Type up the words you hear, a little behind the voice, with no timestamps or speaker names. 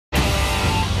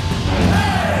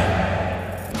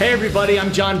Hey everybody,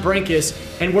 I'm John Brenkus,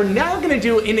 and we're now going to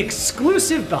do an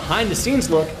exclusive behind-the-scenes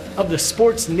look of the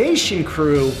SportsNation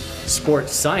crew,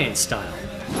 SportsScience style.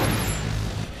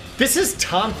 This is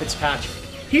Tom Fitzpatrick.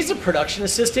 He's a production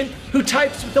assistant who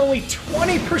types with only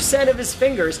 20% of his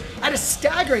fingers at a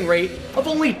staggering rate of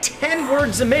only 10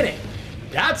 words a minute.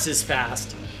 That's as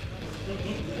fast.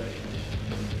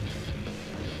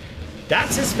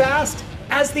 That's as fast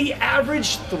as the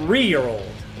average 3-year-old.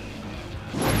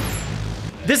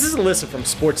 This is Alyssa from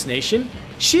SportsNation.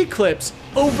 She clips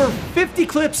over 50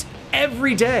 clips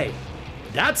every day.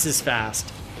 That's as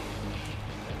fast.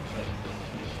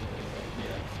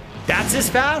 That's as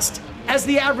fast as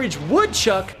the average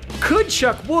woodchuck could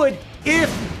chuck wood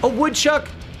if a woodchuck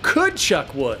could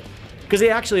chuck wood. Because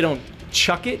they actually don't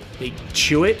chuck it, they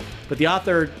chew it, but the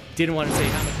author didn't want to say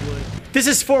how much wood. This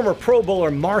is former Pro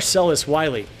Bowler Marcellus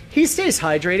Wiley. He stays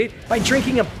hydrated by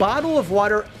drinking a bottle of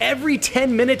water every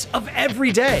 10 minutes of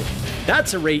every day.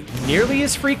 That's a rate nearly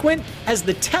as frequent as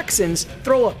the Texans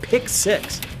throw a pick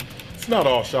six. It's not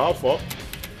all Shaw's fault.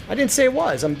 I didn't say it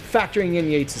was. I'm factoring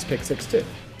in Yates' pick six too.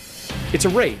 It's a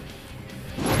rate.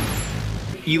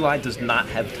 Eli does not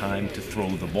have time to throw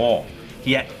the ball.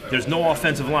 There's no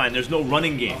offensive line. There's no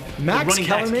running game. Max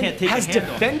Kellerman has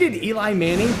defended Eli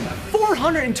Manning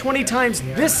 420 times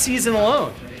this season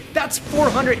alone. That's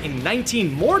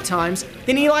 419 more times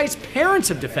than Eli's parents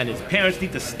have defended him. Parents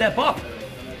need to step up.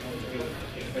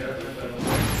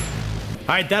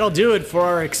 All right, that'll do it for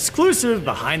our exclusive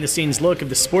behind-the-scenes look of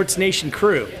the SportsNation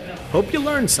crew. Hope you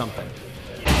learned something.